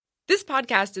This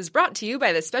podcast is brought to you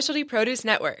by the Specialty Produce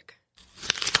Network.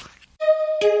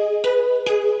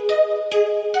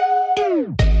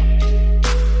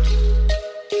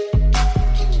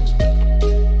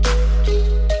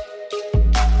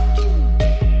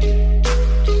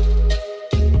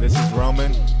 This is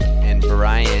Roman and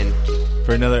Brian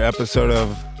for another episode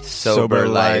of Sober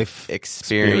Life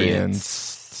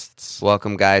Experience.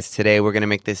 Welcome, guys. Today we're going to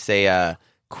make this a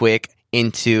quick,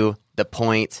 into the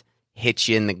point, hit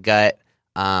you in the gut,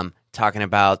 talking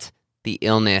about the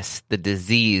illness, the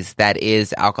disease that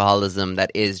is alcoholism,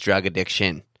 that is drug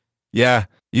addiction. Yeah,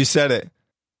 you said it.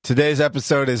 Today's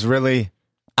episode is really,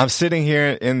 I'm sitting here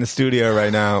in the studio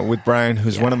right now with Brian,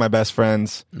 who's one of my best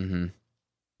friends. Mm-hmm.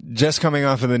 Just coming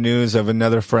off of the news of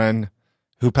another friend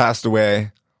who passed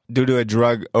away due to a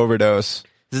drug overdose.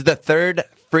 This is the third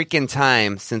freaking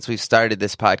time since we've started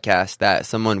this podcast that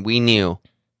someone we knew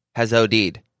has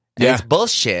OD'd. And it's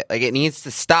bullshit. Like, it needs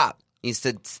to stop. It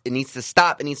needs to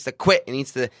stop. It needs to quit. It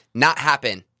needs to not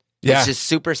happen. Yeah. It's just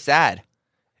super sad.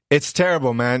 It's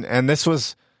terrible, man. And this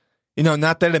was,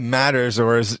 not that it matters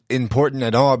or is important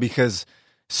at all, because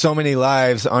so many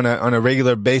lives on a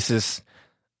regular basis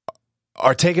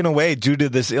are taken away due to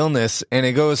this illness. And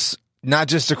it goes not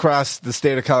just across the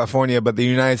state of California, but the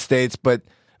United States, but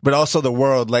also the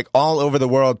world. Like, all over the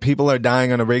world, people are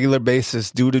dying on a regular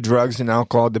basis due to drugs and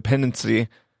alcohol dependency.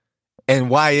 And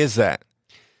why is that?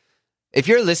 If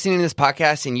you're listening to this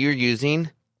podcast and you're using,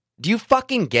 do you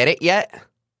fucking get it yet?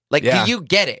 Like, do you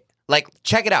get it? Like,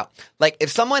 check it out. Like, if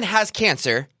someone has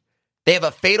cancer, they have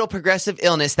a fatal progressive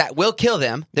illness that will kill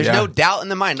them. There's no doubt in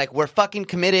the mind. Like, we're fucking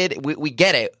committed. We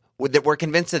get it. We're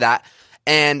convinced of that.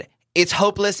 And it's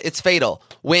hopeless. It's fatal.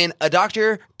 When a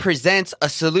doctor presents a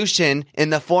solution in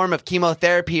the form of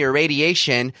chemotherapy or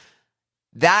radiation,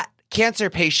 that cancer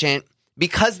patient,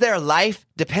 because their life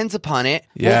depends upon it,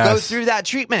 will go through that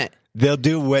treatment. They'll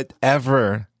do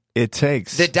whatever it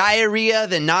takes. The diarrhea,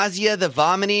 the nausea, the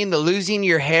vomiting, the losing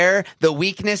your hair, the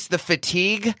weakness, the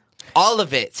fatigue, all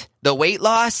of it, the weight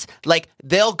loss, like,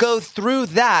 they'll go through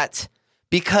that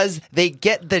because they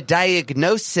get the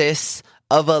diagnosis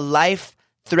of a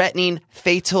life-threatening,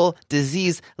 fatal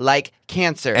disease like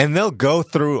cancer. And they'll go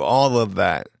through all of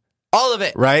that. All of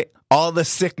it. Right? All the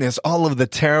sickness, all of the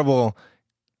terrible,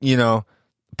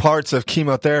 parts of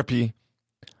chemotherapy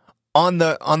on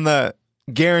the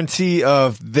guarantee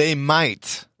of they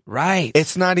might. Right.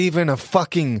 It's not even a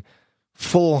fucking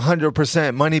full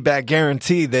 100% money back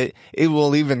guarantee that it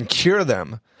will even cure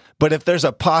them. But if there's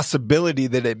a possibility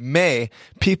that it may,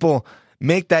 people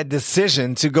make that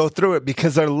decision to go through it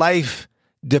because their life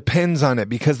depends on it,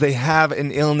 because they have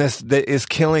an illness that is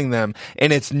killing them.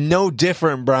 And it's no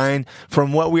different, Brian,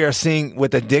 from what we are seeing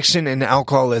with addiction and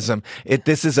alcoholism.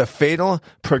 This is a fatal,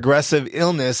 progressive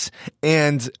illness,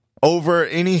 and over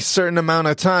any certain amount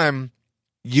of time,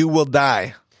 you will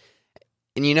die.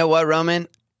 And you know what, Roman?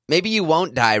 Maybe you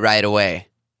won't die right away,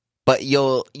 but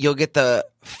you'll get the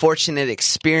fortunate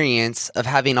experience of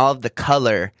having all of the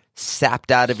color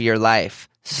sapped out of your life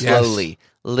slowly,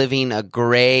 living a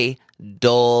gray,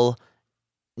 dull,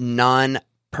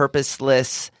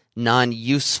 non-purposeless,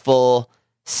 non-useful,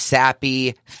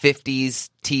 sappy 50s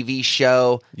TV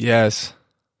show. Yes.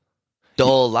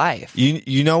 Dull life.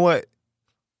 You know what?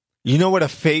 You know what a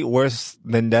fate worse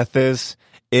than death is?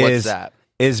 What's that?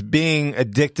 Is being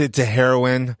addicted to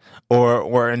heroin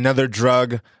or another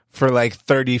drug for like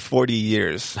 30, 40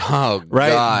 years. Oh,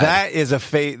 right? God. That is a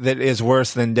fate that is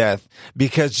worse than death.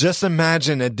 Because just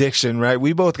imagine addiction, right?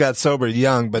 We both got sober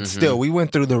young, but still, we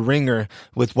went through the ringer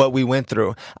with what we went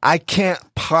through. I can't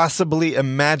possibly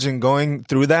imagine going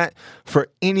through that for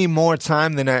any more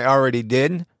time than I already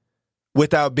did,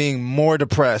 without being more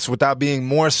depressed, without being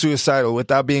more suicidal,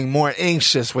 without being more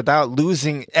anxious, without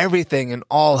losing everything and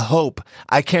all hope.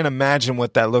 I can't imagine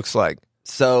what that looks like.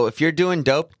 So if you're doing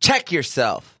dope, check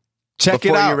yourself. Check it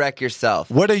out. Before you wreck yourself.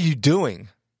 What are you doing?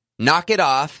 Knock it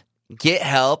off. Get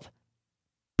help.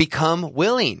 Become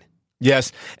willing.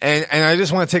 Yes. And I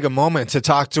just want to take a moment to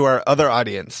talk to our other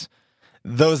audience.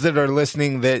 Those that are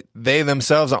listening that they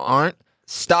themselves aren't.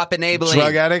 Stop enabling.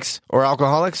 Drug addicts or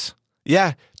alcoholics.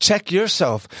 Yeah, check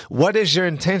yourself. What is your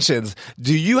intentions?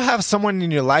 Do you have someone in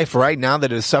your life right now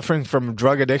that is suffering from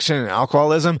drug addiction and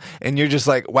alcoholism, and you're just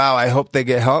like, wow, I hope they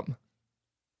get help?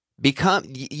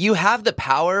 You have the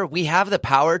power. We have the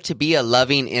power to be a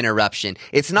loving interruption.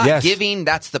 It's not giving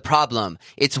that's the problem.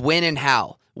 It's when and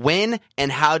how. When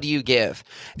and how do you give?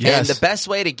 Yes. And the best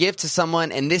way to give to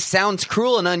someone, and this sounds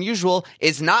cruel and unusual,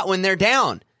 is not when they're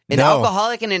down. An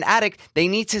alcoholic and an addict, they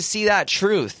need to see that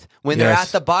truth. When they're at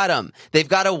the bottom, they've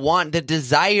got to want, the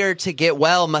desire to get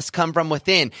well must come from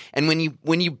within. And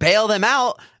when you bail them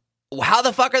out, how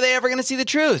the fuck are they ever going to see the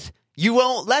truth? You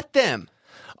won't let them.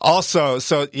 Also,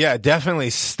 so yeah, definitely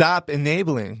stop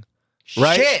enabling.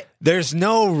 Right? Shit. There's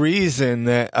no reason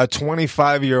that a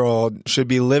 25-year-old should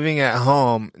be living at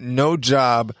home, no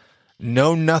job,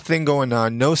 no nothing going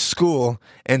on, no school,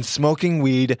 and smoking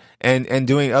weed and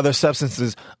doing other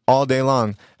substances all day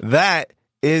long. That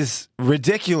is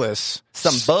ridiculous.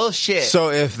 Some bullshit. So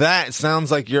if that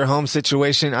sounds like your home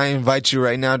situation, I invite you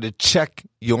right now to check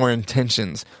your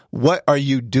intentions. What are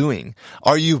you doing?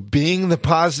 Are you being the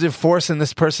positive force in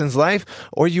this person's life,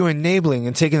 or are you enabling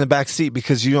and taking the back seat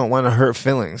because you don't want to hurt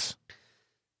feelings?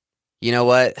 You know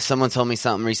what? Someone told me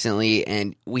something recently,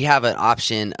 and we have an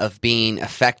option of being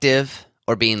effective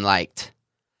or being liked.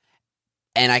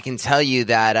 And I can tell you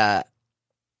that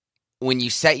when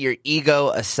you set your ego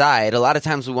aside, a lot of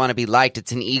times we want to be liked.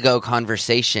 It's an ego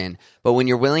conversation. But when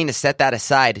you're willing to set that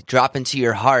aside, drop into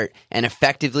your heart, and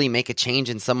effectively make a change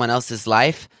in someone else's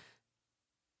life,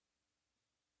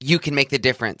 you can make the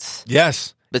difference.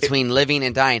 Yes. Between living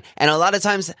and dying. And a lot of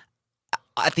times,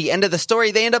 at the end of the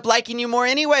story, they end up liking you more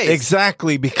anyways.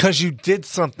 Exactly, because you did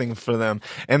something for them.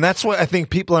 And that's what I think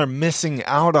people are missing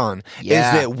out on, is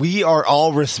that we are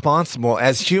all responsible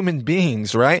as human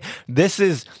beings, right?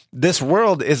 This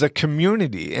world is a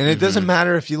community, and it doesn't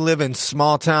matter if you live in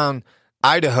small town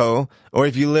Idaho or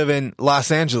if you live in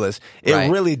Los Angeles.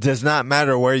 It really does not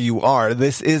matter where you are.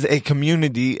 This is a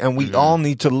community, and we all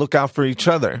need to look out for each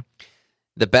other.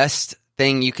 The best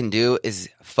thing you can do is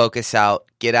focus out,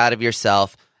 get out of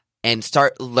yourself, and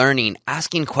start learning,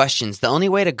 asking questions. The only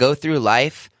way to go through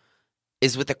life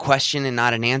is with a question and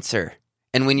not an answer.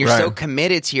 And when you're so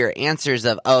committed to your answers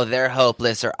of, oh, they're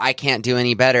hopeless or I can't do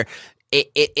any better,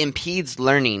 it impedes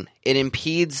learning. It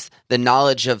impedes the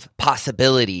knowledge of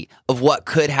possibility of what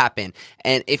could happen.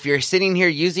 And if you're sitting here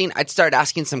I'd start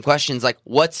asking some questions like,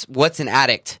 what's an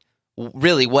addict?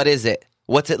 Really, what is it?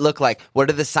 What's it look like? What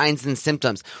are the signs and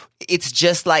symptoms? It's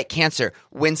just like cancer.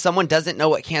 When someone doesn't know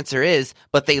what cancer is,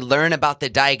 but they learn about the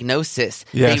diagnosis,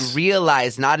 they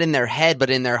realize, not in their head, but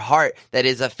in their heart, that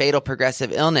is a fatal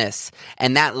progressive illness.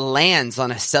 And that lands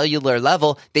on a cellular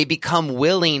level. They become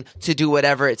willing to do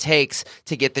whatever it takes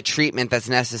to get the treatment that's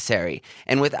necessary.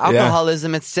 And with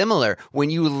alcoholism, it's similar. When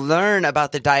you learn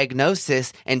about the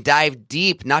diagnosis and dive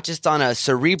deep, not just on a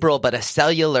cerebral, but a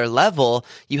cellular level,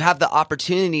 you have the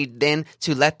opportunity then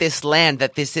to let this land,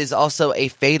 that this is also a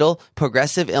fatal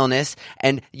progressive illness,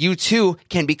 and you too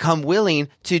can become willing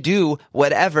to do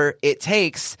whatever it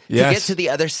takes to get to the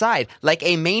other side, like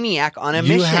a maniac on a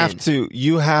mission.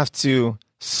 You have to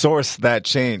source that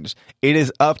change. It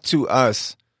is up to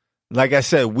us. Like I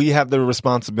said, we have the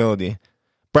responsibility.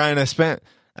 Brian, I spent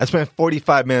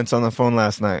 45 minutes on the phone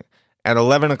last night. At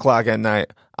 11 o'clock at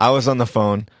night, I was on the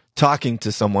phone talking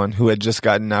to someone who had just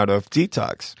gotten out of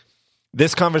detox.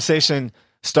 This conversation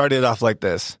started off like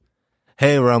this.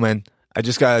 Hey, Roman, I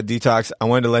just got a detox. I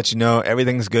wanted to let you know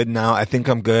everything's good now. I think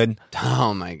I'm good.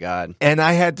 Oh, my God. And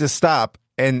I had to stop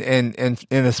and in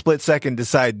a split second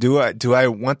decide, do I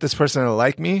want this person to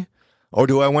like me, or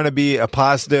do I want to be a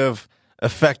positive,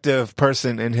 effective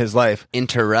person in his life?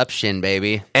 Interruption,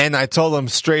 baby. And I told him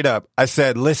straight up, I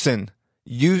said, listen,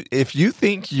 if you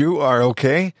think you are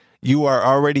okay, you are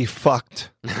already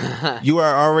fucked. You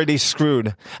are already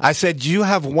screwed. I said, you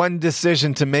have one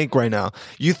decision to make right now.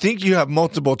 You think you have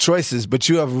multiple choices, but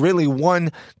you have really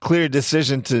one clear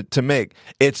decision to make.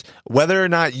 It's whether or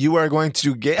not you are going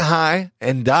to get high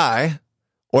and die,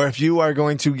 or if you are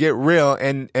going to get real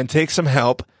and take some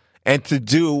help and to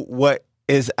do what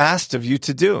is asked of you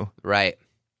to do. Right.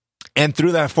 And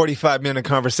through that 45-minute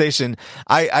conversation,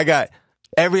 I got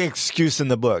every excuse in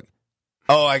the book.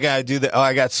 Oh, I gotta do that. Oh,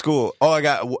 I got school. Oh, I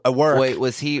got work. Wait,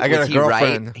 was he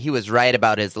right? He was right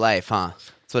about his life, huh?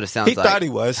 That's what it sounds like. He thought he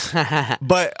was.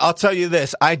 But I'll tell you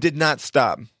this. I did not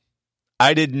stop.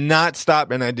 I did not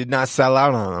stop, and I did not sell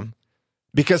out on him.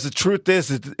 Because the truth is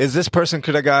this person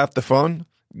could have got off the phone,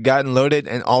 gotten loaded,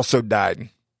 and also died.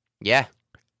 Yeah.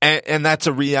 And that's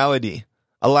a reality.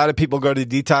 A lot of people go to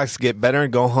detox, get better,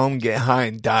 go home, get high,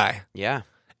 and die. Yeah.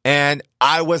 And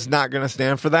I was not going to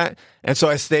stand for that. And so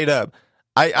I stayed up.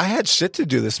 I had shit to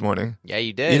do this morning. Yeah,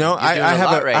 you did. You know, I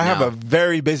have a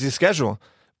very busy schedule.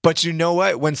 But you know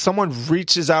what? When someone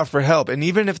reaches out for help, and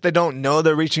even if they don't know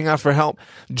they're reaching out for help,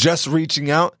 just reaching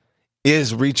out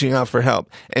is reaching out for help.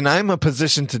 And I'm in a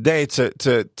position today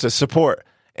to support.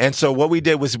 And so what we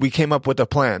did was we came up with a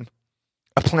plan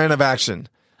of action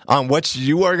on what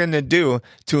you are going to do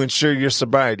to ensure your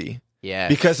sobriety. Yeah.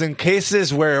 Because in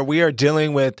cases where we are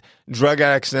dealing with drug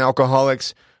addicts and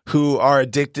alcoholics who are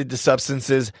addicted to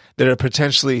substances that are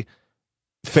potentially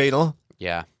fatal,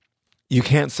 yeah, you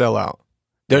can't sell out.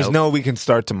 There's no we can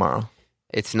start tomorrow.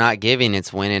 It's not giving,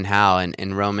 it's when and how.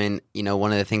 And Roman,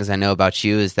 one of the things I know about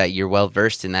you is that you're well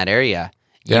versed in that area.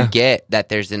 You get that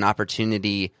there's an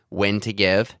opportunity when to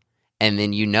give, and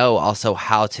then also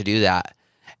how to do that.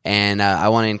 And I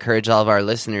want to encourage all of our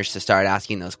listeners to start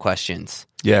asking those questions.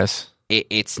 Yes.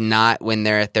 It's not when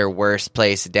they're at their worst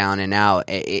place, down and out.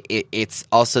 It's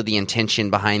also the intention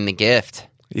behind the gift.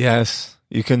 Yes.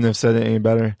 You couldn't have said it any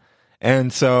better.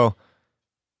 And so,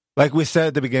 like we said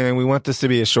at the beginning, we want this to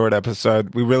be a short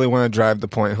episode. We really want to drive the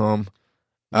point home.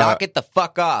 Knock it the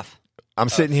fuck off. I'm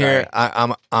sitting here.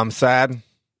 I'm sad.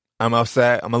 I'm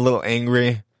upset. I'm a little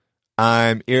angry.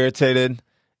 I'm irritated.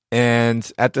 And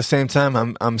at the same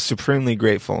time, I'm supremely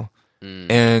grateful.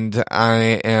 And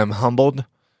I am humbled.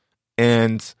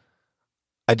 And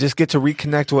I just get to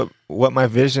reconnect what my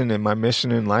vision and my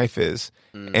mission in life is.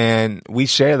 And we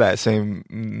share that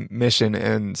same mission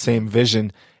and same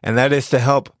vision. And that is to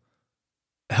help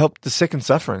the sick and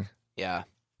suffering. Yeah.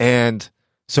 And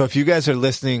so if you guys are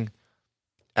listening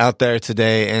out there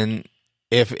today, and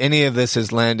if any of this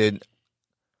has landed,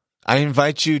 I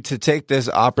invite you to take this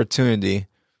opportunity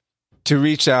to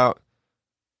reach out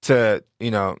to,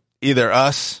 either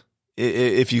us,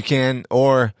 if you can,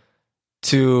 or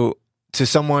to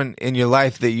someone in your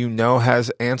life that has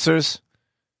answers,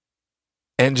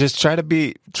 and just try to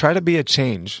be a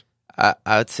change.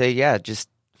 I would say, just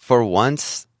for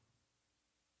once,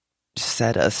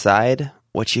 set aside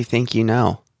what you think you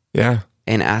know. Yeah.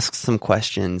 And ask some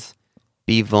questions.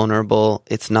 Be vulnerable.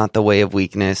 It's not the way of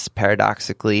weakness.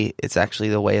 Paradoxically, it's actually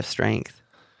the way of strength.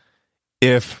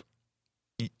 If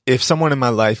someone in my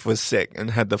life was sick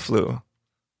and had the flu,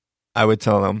 I would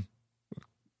tell them,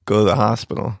 go to the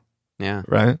hospital. Yeah.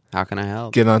 Right? How can I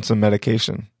help? Get on some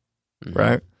medication. Mm-hmm.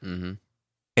 Right? Mm-hmm.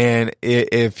 And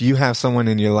if you have someone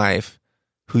in your life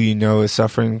who is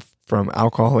suffering from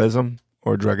alcoholism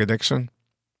or drug addiction,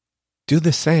 do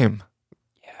the same.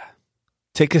 Yeah.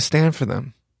 Take a stand for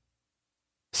them.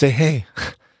 Say, hey,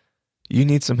 you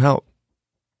need some help.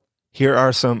 Here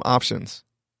are some options.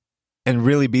 And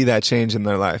really be that change in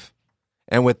their life.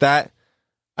 And with that,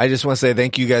 I just want to say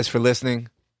thank you guys for listening.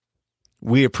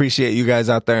 We appreciate you guys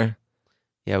out there.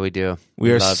 Yeah, we do.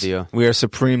 We love you. We are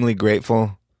supremely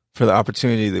grateful for the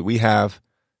opportunity that we have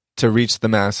to reach the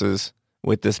masses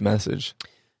with this message.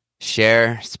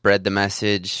 Share, spread the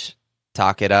message,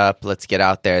 talk it up. Let's get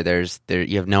out there.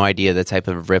 You have no idea the type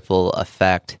of ripple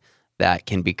effect that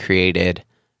can be created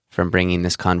from bringing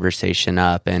this conversation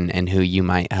up and who you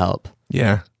might help.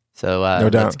 Yeah. So no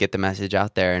doubt. Let's get the message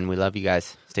out there, and we love you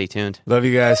guys. Stay tuned. Love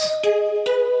you guys.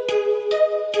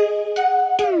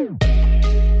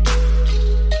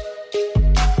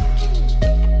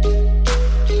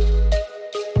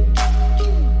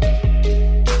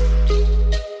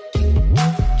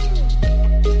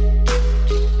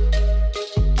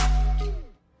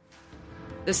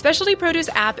 The Specialty Produce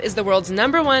app is the world's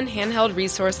 #1 handheld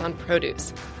resource on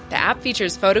produce. The app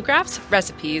features photographs,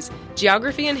 recipes,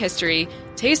 geography and history,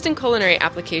 taste and culinary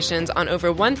applications on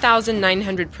over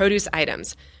 1,900 produce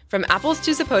items. From apples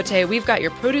to zapote, we've got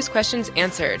your produce questions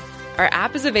answered. Our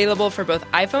app is available for both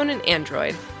iPhone and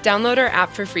Android. Download our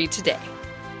app for free today.